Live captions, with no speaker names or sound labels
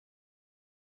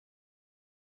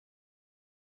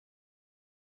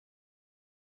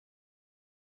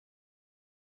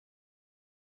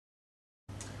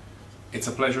It's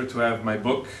a pleasure to have my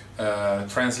book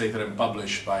translated and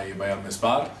published by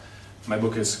Al-Misbar. My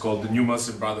book is called The New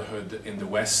Muslim Brotherhood in the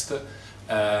West.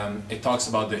 It talks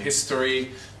about the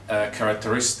history,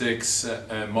 characteristics,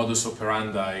 modus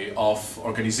operandi of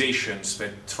organizations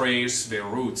that trace their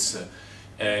roots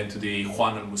into the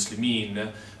Ikhwan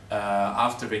al-Muslimin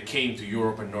after they came to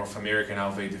Europe and North America and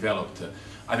how they developed.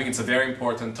 I think it's a very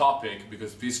important topic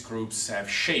because these groups have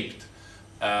shaped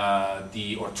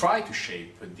or try to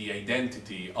shape the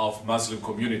identity of Muslim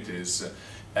communities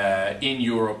in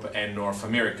Europe and North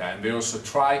America, and they also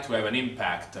try to have an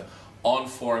impact on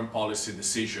foreign policy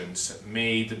decisions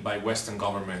made by Western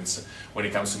governments when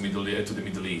it comes to the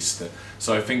Middle East.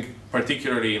 So I think,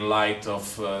 particularly in light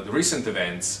of the recent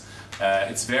events,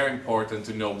 it's very important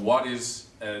to know what is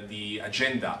the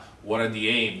agenda, what are the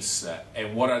aims,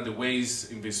 and what are the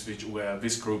ways in which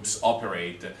these groups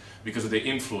operate because of the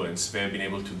influence they have been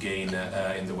able to gain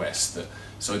in the West.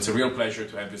 So it's a real pleasure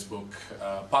to have this book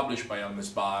published by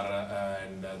Al-Misbar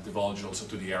and divulged also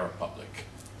to the Arab public.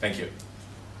 Thank you.